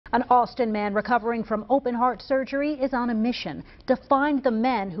An Austin man recovering from open heart surgery is on a mission to find the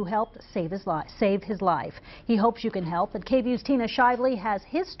men who helped save his life. He hopes you can help, and KVU's Tina Shively has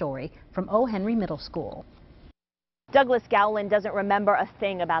his story from O. Henry Middle School. Douglas Gowland doesn't remember a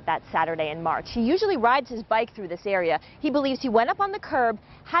thing about that Saturday in March. He usually rides his bike through this area. He believes he went up on the curb,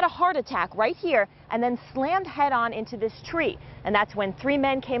 had a heart attack right here, and then slammed head-on into this tree. And that's when 3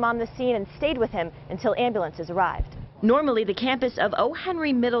 men came on the scene and stayed with him until ambulances arrived. Normally, the campus of O.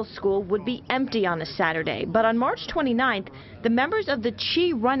 Henry Middle School would be empty on a Saturday, but on March 29th, the members of the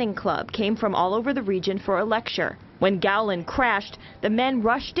Chi Running Club came from all over the region for a lecture. When Gowland crashed, the men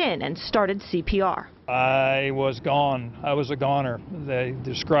rushed in and started CPR. I was gone. I was a goner. They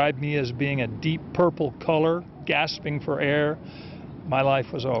described me as being a deep purple color, gasping for air. My life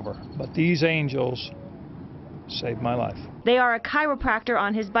was over. But these angels saved my life. They are a chiropractor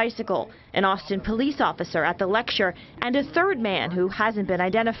on his bicycle, an Austin police officer at the lecture, and a third man who hasn't been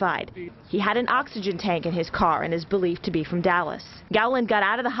identified. He had an oxygen tank in his car and is believed to be from Dallas. Gowland got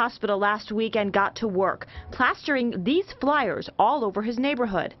out of the hospital last week and got to work, plastering these flyers all over his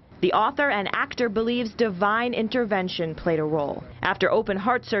neighborhood. The author and actor believes divine intervention played a role. After open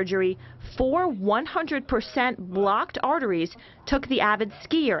heart surgery, 4 100% blocked arteries took the avid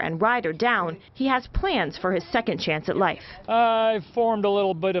skier and rider down. He has plans for his second chance at life. I've formed a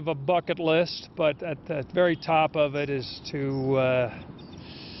little bit of a bucket list, but at the very top of it is to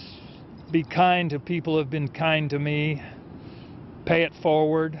be kind to people who have been kind to me, pay it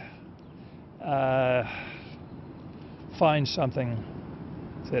forward, find something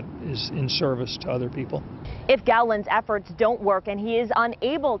that is in service to other people. If Gowland's efforts don't work and he is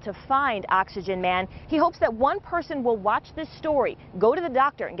unable to find Oxygen Man, he hopes that one person will watch this story, go to the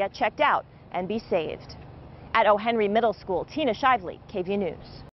doctor and get checked out and be saved. At O. Henry Middle School, Tina Shively, KVU News.